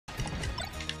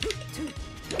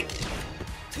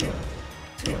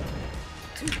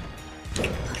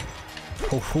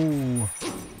Ooh,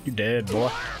 you dead, boy.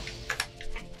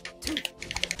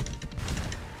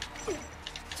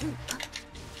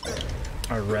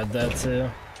 I read that too.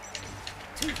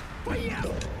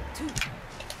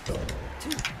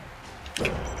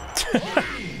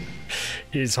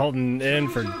 He's holding in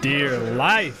for dear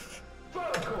life.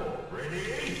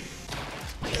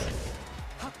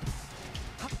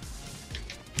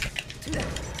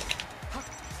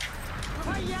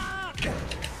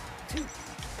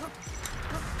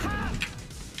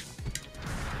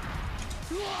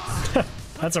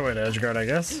 That's a way to edgeguard, I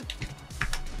guess.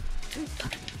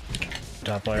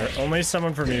 Top player. Only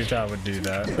someone from Utah would do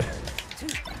that.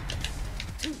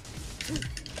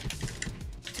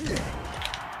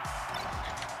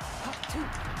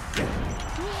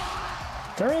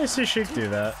 Don't really see Sheik do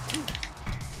that.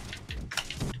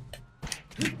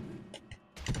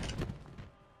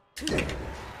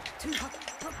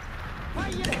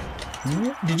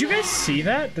 Did you guys see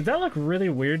that? Did that look really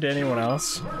weird to anyone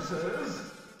else?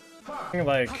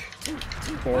 Like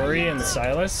Ori and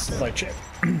Silas, like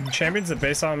champions that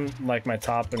based on like my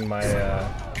top and my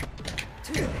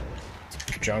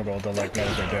jungle to like know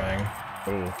what they're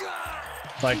doing. Ooh.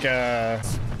 Like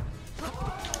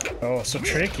oh, so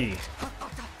tricky.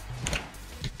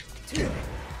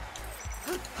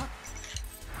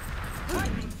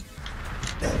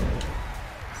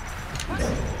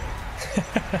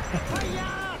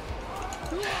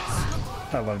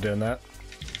 I love doing that.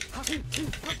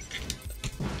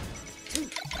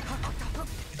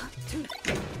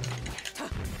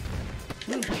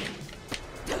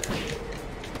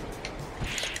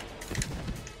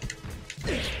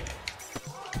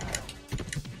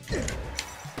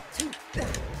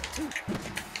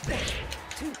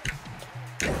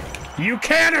 You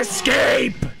can't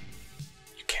escape!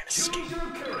 You can't escape.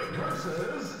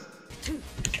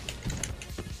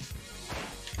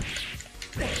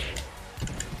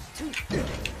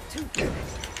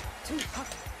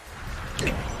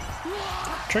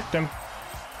 Tricked him.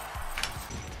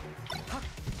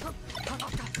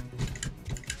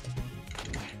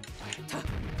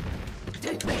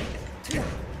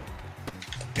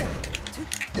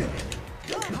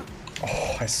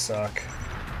 Oh, I suck.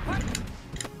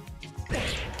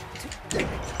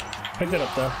 Picked it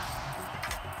up though.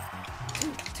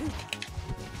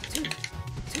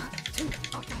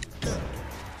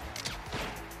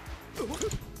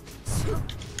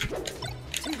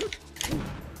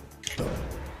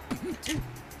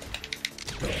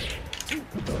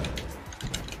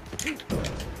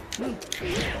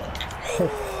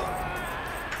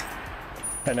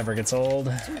 That never gets old.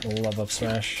 Love up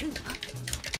smash.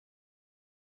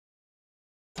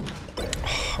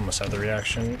 Oh, almost had the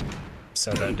reaction.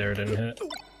 So that dare didn't hit.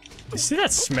 You see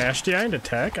that smash DI into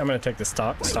tech? I'm gonna take the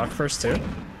stock first too.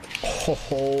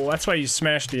 Oh, that's why you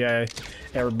smash DI,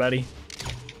 everybody.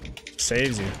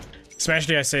 Saves you. Smash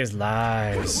DI saves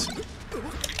lives.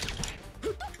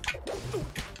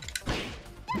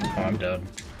 Oh, I'm dead.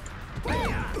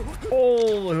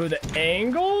 Oh, the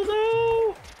angle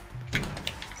though?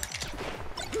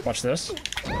 Watch this.